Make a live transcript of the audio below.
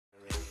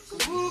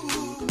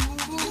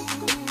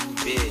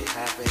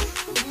happy.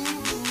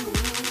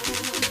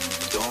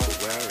 Don't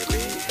worry,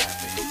 be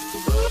happy.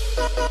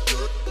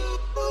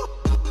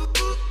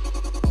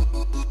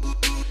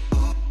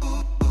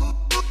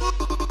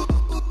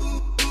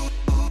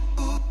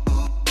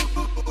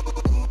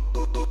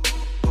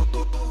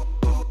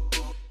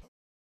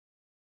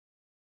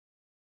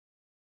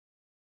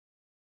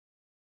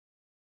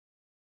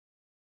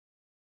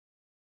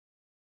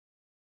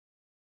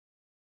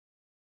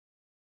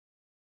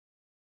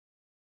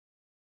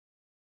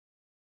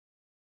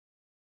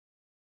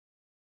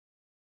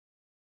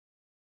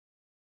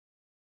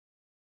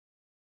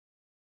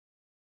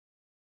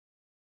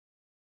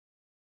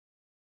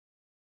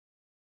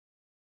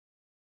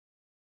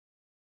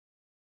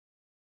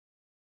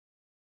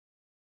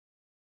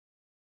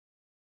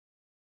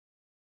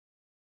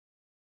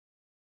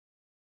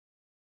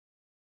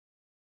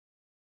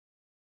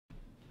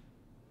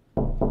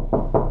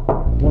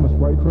 Want a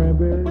Sprite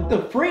cranberry? What the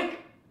freak?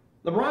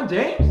 LeBron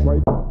James?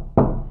 Sprite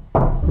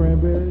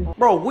cranberry?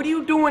 Bro, what are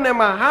you doing at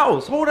my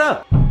house? Hold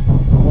up.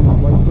 Want a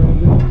Sprite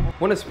cranberry?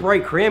 Want a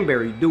Sprite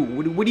cranberry?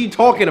 Dude, what are you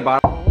talking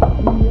about?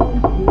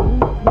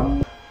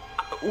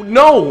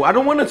 No, I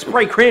don't want a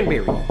Sprite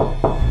cranberry.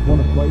 Want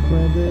a Sprite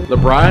cranberry?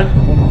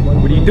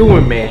 LeBron, what are you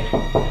doing, man?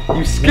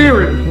 You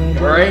scaring me,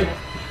 alright?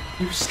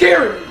 You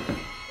scaring me.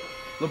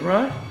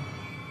 LeBron?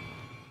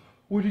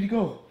 Where did he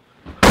go?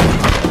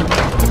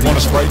 Want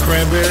a Sprite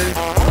cranberry?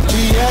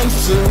 The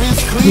answer is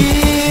clear.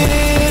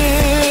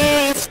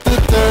 It's the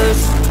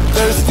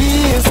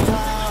thirstiest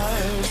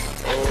time.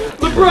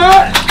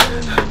 LeBron!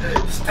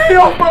 Stay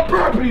off my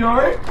property,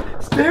 alright?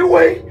 Stay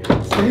away.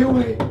 Stay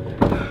away.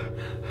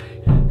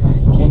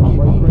 Want a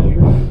Sprite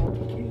cranberry?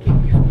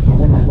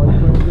 Want a Sprite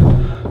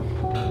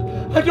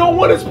cranberry? I don't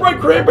want a Sprite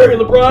cranberry,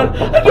 LeBron.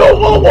 I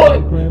don't want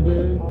one.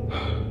 Cranberry?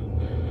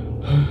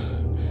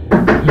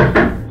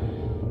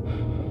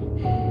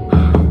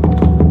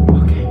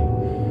 Okay,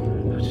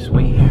 I'll just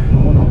wait here.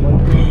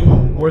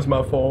 Where's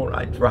my phone?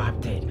 I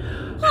dropped it.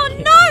 Oh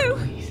no!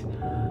 Please,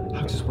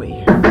 I'll just wait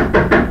here.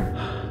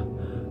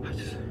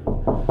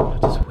 I'll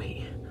just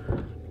wait.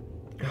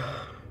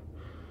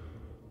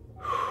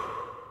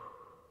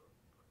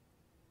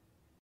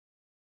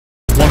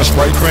 Want a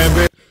Sprite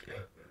cranberry?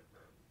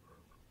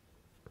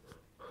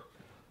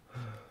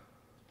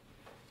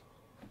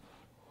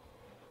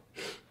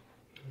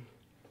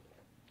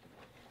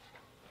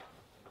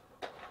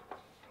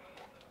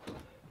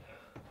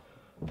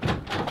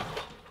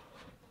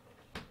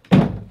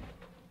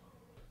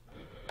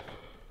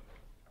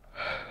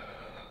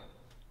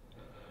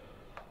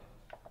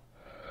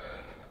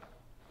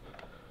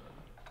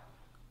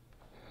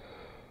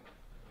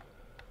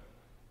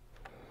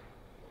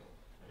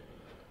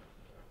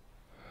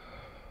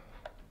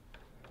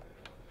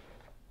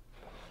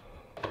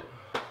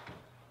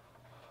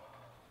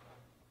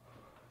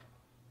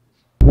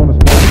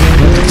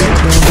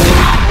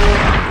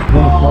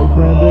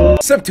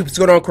 What's up, what's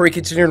going on?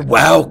 CoryxKenshin here, and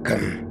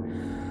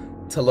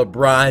welcome to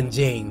LeBron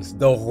James,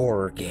 the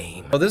horror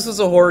game. So this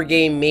is a horror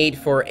game made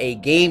for a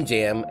game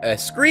jam. A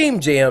scream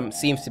jam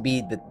seems to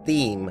be the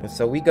theme,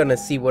 so we're gonna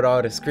see what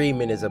all the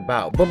screaming is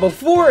about. But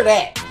before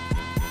that,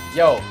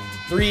 yo,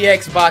 3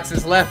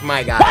 Xboxes left,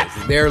 my guys.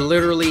 They're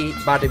literally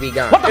about to be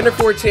gone. And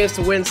for a chance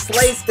to win,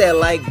 slice that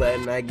like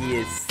button. I give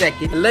you a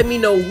second. And let me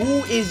know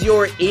who is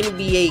your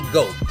NBA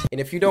GOAT.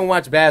 And if you don't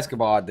watch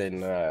basketball,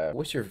 then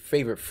what's your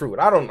favorite fruit?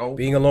 I don't know.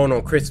 Being alone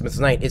on Christmas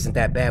night isn't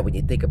that bad when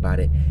you think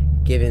about it,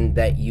 given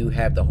that you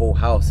have the whole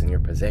house in your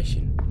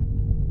possession.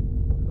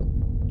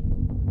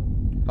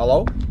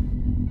 Hello?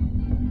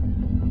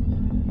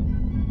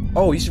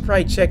 Oh, you should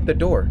probably check the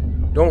door.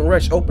 Don't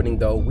rush opening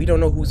though. We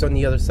don't know who's on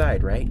the other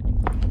side, right?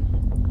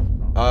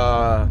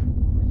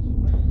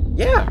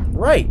 Yeah,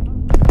 right.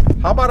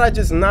 How about I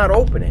just not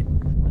open it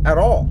at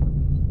all?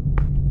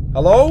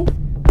 Hello?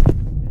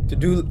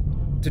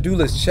 To-do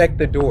list, check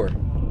the door.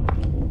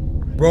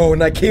 Bro,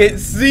 and I can't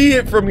see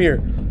it from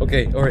here.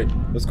 Okay, all right,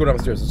 let's go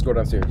downstairs. Let's go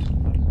downstairs.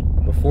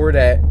 Before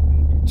that,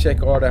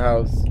 check all the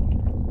house.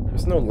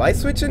 There's no light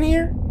switch in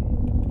here?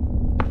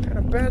 What kind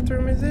of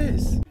bathroom is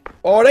this?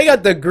 Oh, they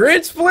got the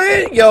Grinch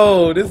playing?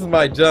 Yo, this is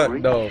my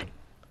junk, though.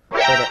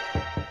 Hold up.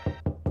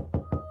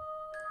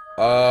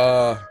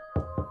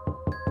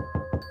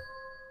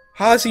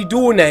 How is he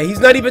doing that? He's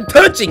not even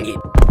touching it.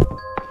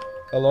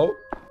 Hello?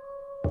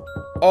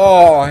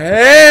 Oh,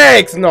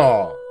 heck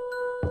no.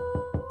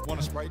 Want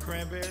a Sprite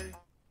cranberry?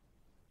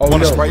 Oh,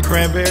 Want a no. Sprite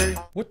cranberry?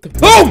 What the? Want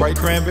a Boom! Sprite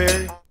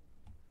cranberry?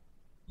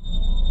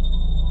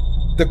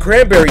 The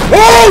cranberry.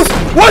 Oh!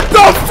 What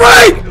the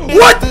freak?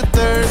 What? The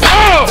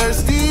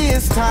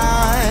thirstiest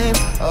time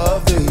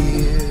of the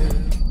year.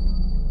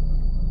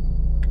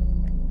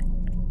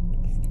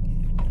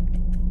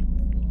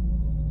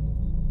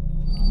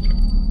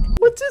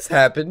 What just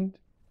happened?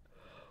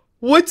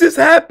 What just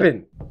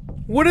happened?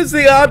 What is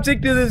the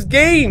object of this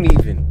game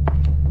even?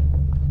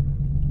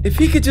 If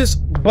he could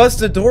just bust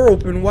the door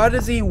open, why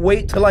does he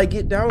wait till I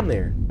get down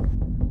there?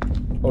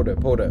 Hold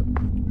up.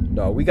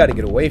 No, we gotta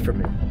get away from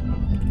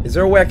him. Is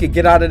there a way I could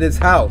get out of this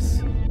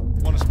house?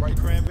 Want a Sprite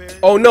cranberry?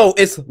 Oh no,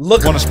 it's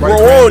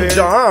Lebron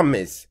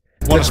Thomas.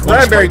 The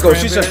cranberry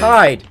ghost. She should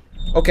hide.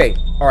 Okay,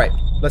 alright.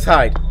 Let's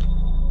hide.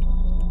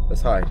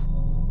 Let's hide.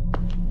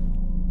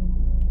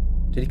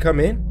 Did he come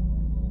in?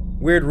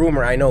 Weird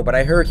rumor, I know, but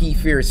I heard he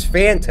fears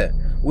Fanta.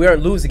 We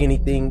aren't losing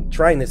anything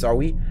trying this, are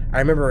we? I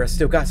remember I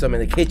still got some in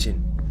the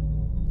kitchen.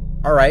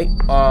 Alright,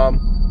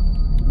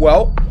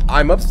 well,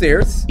 I'm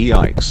upstairs.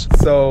 Yikes.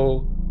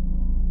 So,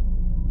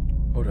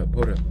 hold up.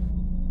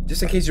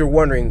 Just in case you're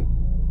wondering,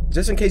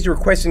 just in case you were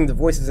questioning the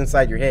voices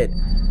inside your head,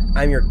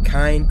 I'm your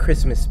kind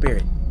Christmas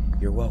spirit.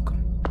 You're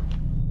welcome.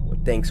 Well,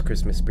 thanks,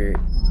 Christmas spirit.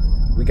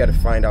 We gotta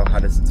find out how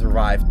to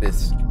survive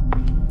this.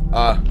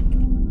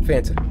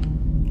 Fanta.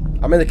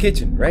 I'm in the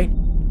kitchen, right?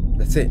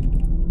 That's it.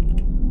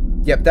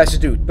 Yep, that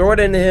should do. Throw it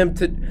into him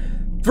to...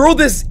 Throw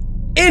this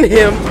in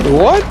him...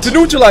 What? To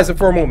neutralize it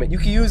for a moment. You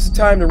can use the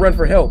time to run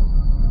for help.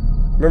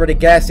 Remember the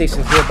gas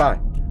station's nearby.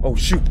 Oh,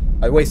 shoot.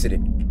 I wasted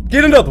it.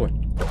 Get another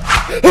one.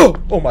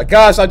 Oh my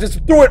gosh, I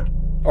just threw it.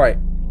 Alright.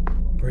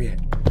 Where he at?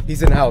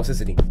 He's in the house,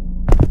 isn't he?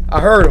 I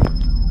heard him.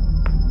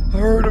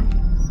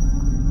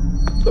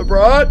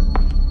 LeBron?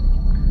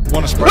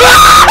 Want a Sprite?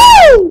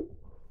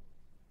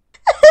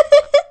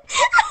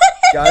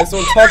 Guys,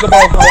 don't talk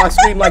about how I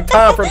scream like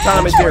Tom from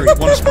Tom and Jerry.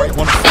 Want a Sprite?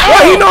 Why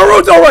he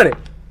Naruto running?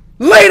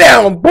 Lay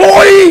down,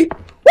 boy!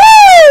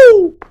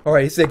 Woo!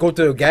 Alright, he said go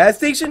to the gas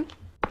station?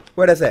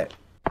 Where that's at?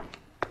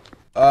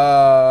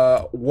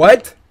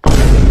 What?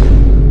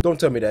 Don't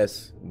tell me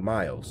that's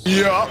miles.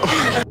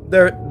 Yeah.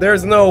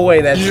 There's no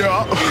way that's...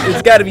 Yeah.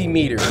 It's gotta be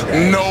meters.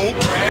 No.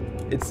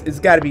 It's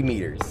gotta be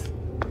meters.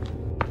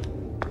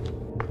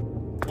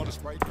 Want a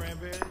Sprite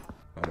cranberry?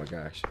 Oh my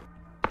gosh.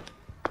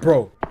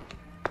 Bro.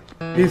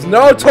 He's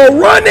Naruto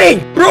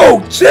running!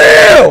 Bro,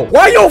 chill!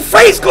 Why your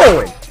face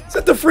going?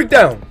 Sit the freak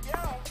down.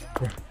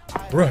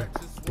 Run.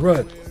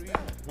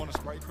 Want a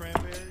Sprite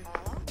cranberry?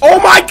 Oh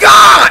my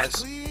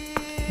gosh!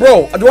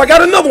 Bro, do I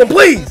got another one,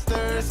 please?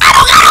 I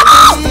don't got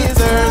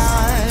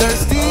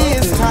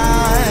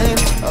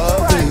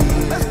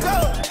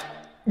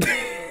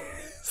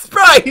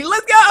Sprite,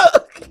 let's go!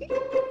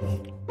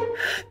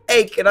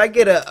 Hey, can I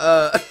get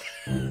a,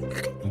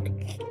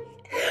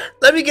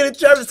 let me get a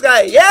Travis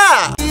Scott,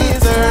 yeah!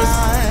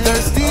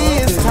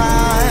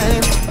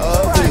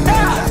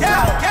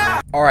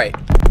 Alright,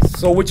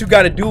 so what you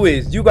gotta do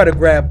is, you gotta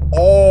grab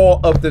all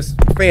of this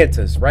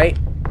Fantas, right?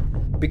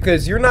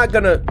 Because you're not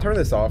gonna, turn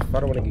this off, I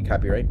don't wanna get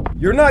copyright.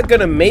 You're not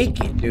gonna make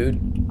it, dude.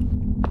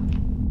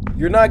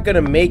 You're not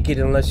gonna make it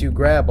unless you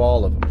grab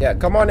all of them. Yeah,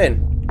 come on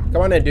in,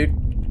 dude.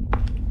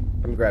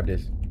 Let me grab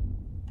this.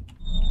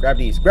 Grab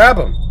these, grab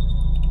them!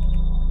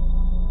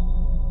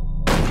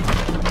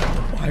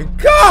 Oh my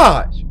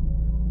gosh!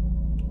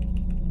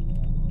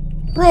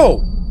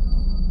 Bro,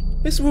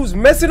 this was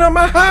messing up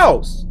my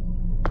house.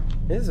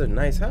 This is a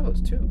nice house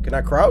too. Can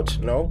I crouch?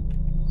 No.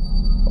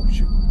 Oh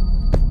shoot.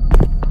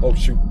 Oh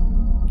shoot.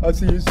 I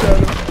see his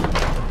shadow.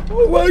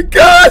 Oh my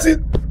gosh!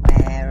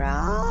 Where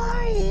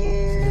are you?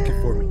 He's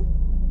looking for me.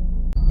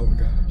 Oh my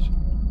gosh.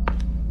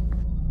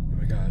 Oh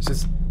my gosh.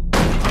 Just...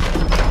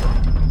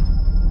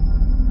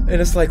 And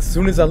it's like as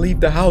soon as I leave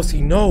the house,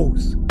 he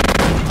knows.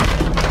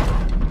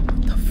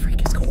 What the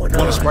freak is going on?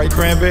 Want a Sprite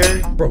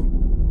cranberry? Bro.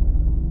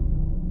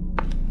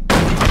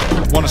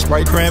 Want a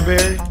Sprite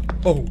cranberry?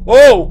 Oh,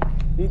 whoa!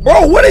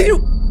 Bro, what are you?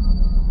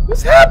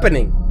 What's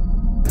happening?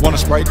 Want a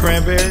Sprite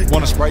cranberry?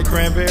 Want a Sprite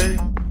cranberry?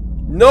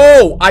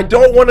 No, I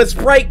don't want a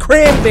Sprite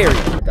cranberry.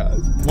 Guys,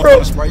 bro.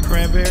 Want a Sprite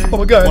cranberry? Oh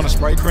my god. Want a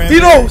Sprite cranberry?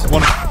 He knows.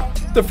 Want a...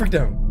 The freak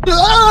down.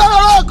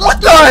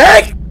 What the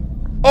heck?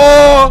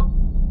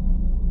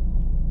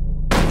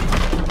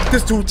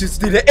 This dude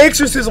just did an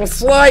exorcism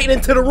sliding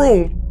into the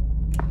room.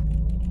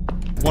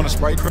 Want a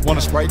Sprite? Want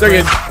a Sprite? There it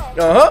is.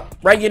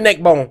 Right in your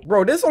neck bone,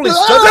 bro. This only.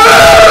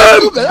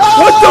 What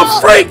the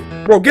freak?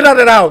 Bro, get out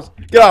of the house.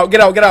 Get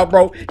out,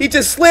 bro. He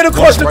just slid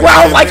across the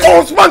ground like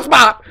old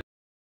SpongeBob.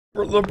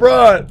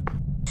 LeBron,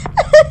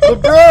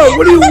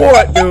 what do you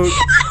want, dude?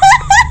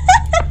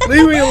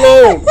 Leave me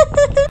alone.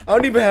 I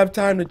don't even have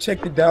time to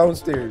check the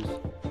downstairs.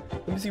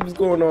 Let me see what's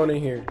going on in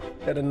here.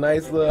 Got a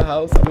nice little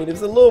house. I mean,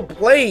 it's a little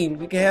plain.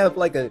 We can have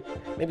like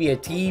maybe a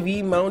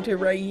TV mounted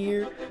right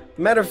here.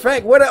 Matter of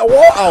fact, what are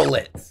wall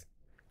outlets?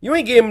 You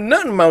ain't getting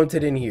nothing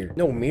mounted in here.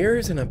 No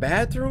mirrors in a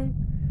bathroom?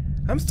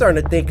 I'm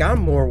starting to think I'm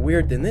more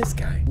weird than this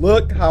guy.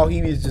 Look how he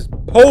is just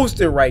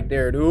posted right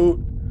there,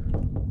 dude.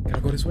 Can I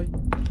go this way? Oh,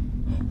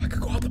 I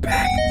could go out the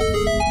back.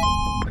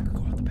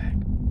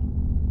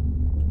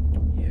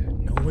 Yeah,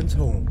 no one's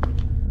home.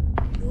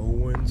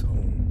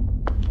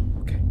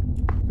 Okay.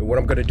 And what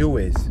I'm gonna do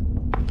is,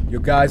 you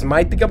guys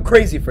might think I'm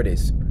crazy for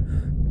this.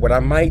 What I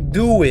might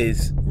do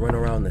is run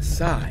around the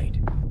side.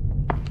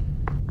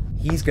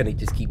 He's gonna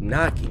just keep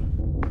knocking.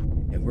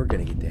 And we're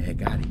gonna get the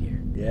heck out of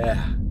here.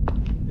 Yeah.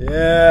 Dude,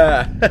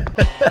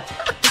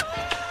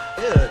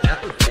 that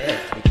was bad.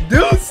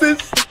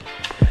 Deuces.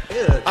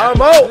 Dude, I'm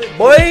out,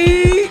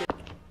 boy.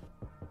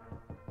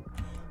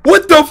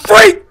 What the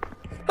freak?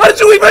 How did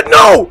you even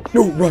know?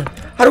 No, run.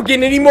 I don't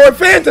get any more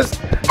Fantas.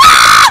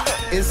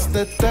 It's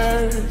the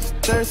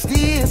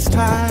thirstiest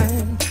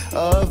time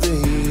of the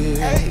year.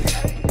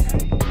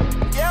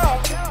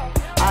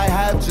 I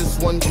have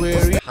just one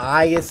query.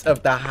 Highest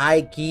of the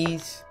high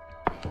keys.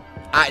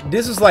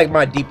 This is like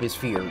my deepest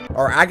fear.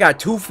 Or I got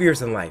two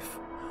fears in life.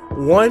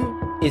 One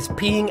is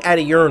peeing at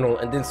a urinal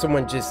and then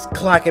someone just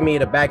clocking me in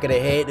the back of the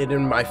head and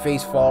then my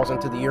face falls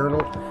into the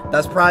urinal.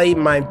 That's probably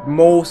my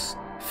most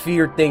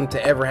feared thing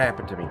to ever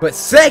happen to me. But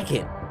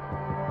second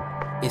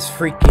is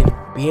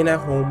freaking being at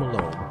home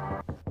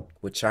alone,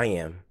 which I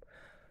am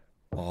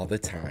all the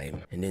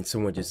time, and then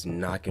someone just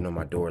knocking on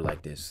my door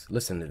like this.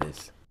 Listen to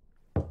this.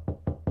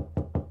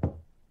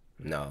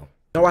 No,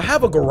 I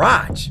have a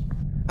garage.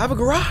 But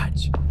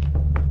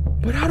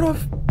how do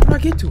I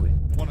get to it?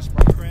 Want a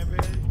Sprite cranberry?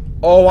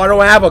 Oh, I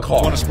don't have a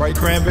car. Want a Sprite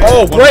cranberry?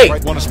 Oh, great.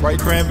 Want a Sprite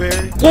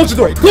cranberry? Close the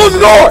door. Close the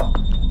door.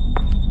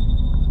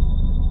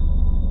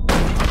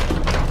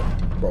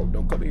 Bro,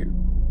 don't come here.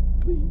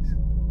 Please.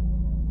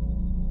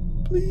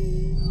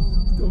 Please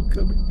don't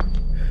come here.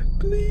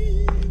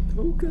 Please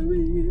don't come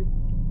here.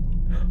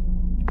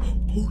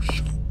 Oh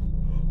shoot.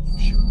 Oh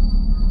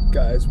shoot.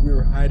 Guys, we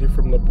were hiding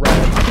from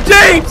LeBron.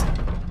 James!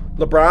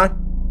 LeBron?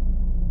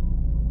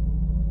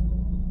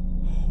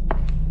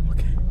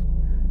 Okay.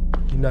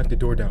 He knocked the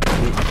door down.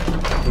 He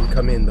didn't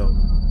come in though.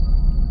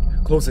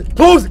 Close it.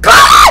 Close it!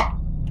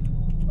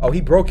 Oh,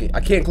 he broke it. I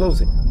can't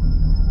close it.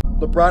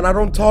 LeBron, I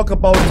don't talk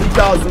about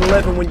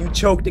 2011 when you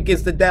choked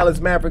against the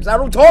Dallas Mavericks. I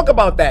don't talk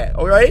about that,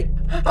 alright?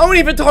 I don't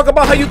even talk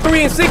about how you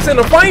 3-6 in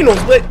the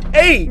finals, but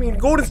hey, I mean,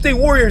 Golden State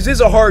Warriors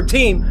is a hard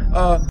team.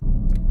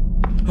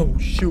 Oh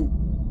shoot.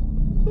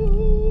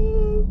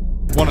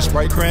 Want a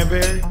Sprite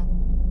cranberry?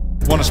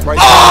 Want a Sprite?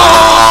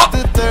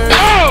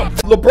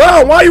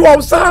 LeBron, why are you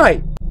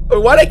outside?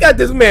 Why they got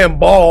this man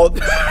bald?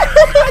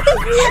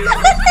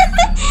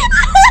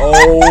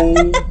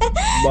 Oh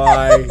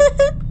my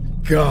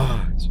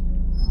gosh.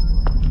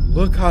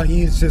 Look how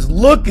he's just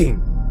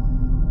looking.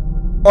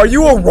 Are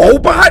you a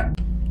robot?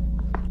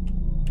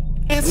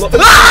 It's the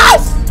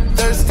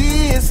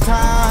thirstiest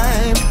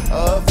time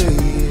of the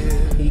year.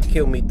 He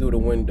killed me through the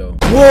window.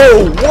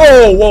 Whoa,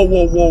 whoa, whoa,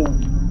 whoa, whoa.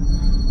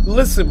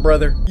 Listen,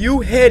 brother, you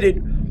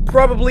headed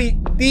probably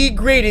the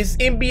greatest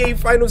NBA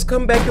Finals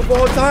comeback of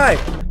all time.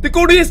 The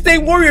Golden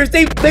State Warriors,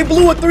 they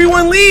blew a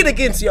 3-1 lead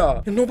against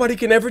y'all. And nobody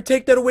can ever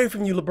take that away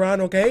from you, LeBron,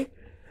 okay?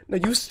 Now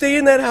you stay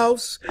in that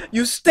house.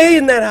 You stay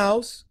in that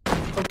house.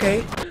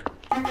 Okay?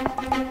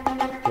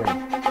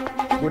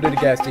 Go to the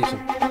gas station.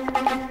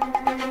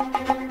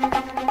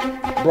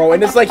 Bro,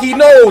 and it's like he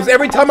knows.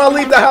 Every time I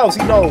leave the house,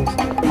 he knows.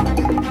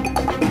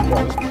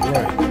 Bro,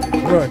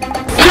 run.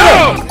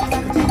 Go!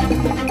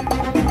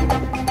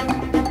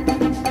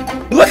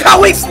 Look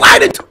how he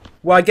slided.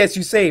 Well, I guess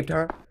you saved,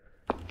 huh?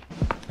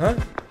 Huh?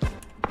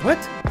 What?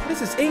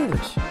 This is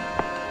English.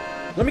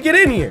 Let me get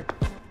in here.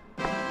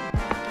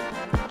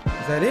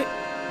 Is that it?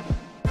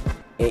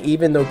 And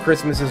even though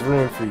Christmas is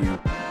ruined for you,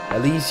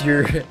 at least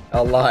you're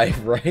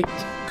alive, right?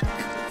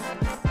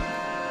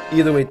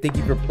 Either way, thank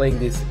you for playing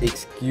this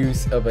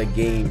excuse of a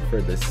game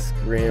for the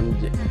scrim.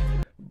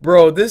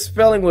 Bro, this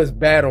spelling was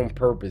bad on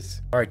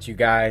purpose. Alright, you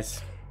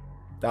guys.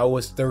 That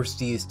was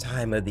thirstiest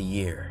time of the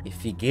year.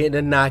 If you get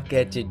a knock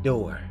at your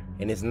door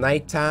and it's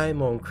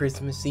nighttime on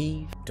Christmas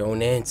Eve,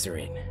 don't answer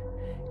it.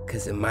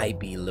 Cause it might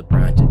be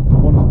LeBron.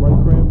 Want a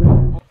Sprite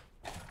cranberry?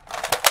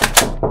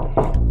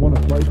 Want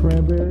a Sprite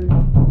cranberry?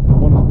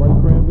 Want a Sprite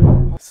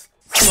cranberry?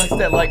 Slice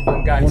that like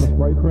button, guys. Want a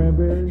Sprite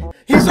cranberry?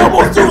 He's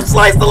almost through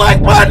slice the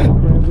like button!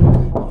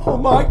 Cranberry? Oh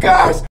my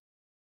gosh!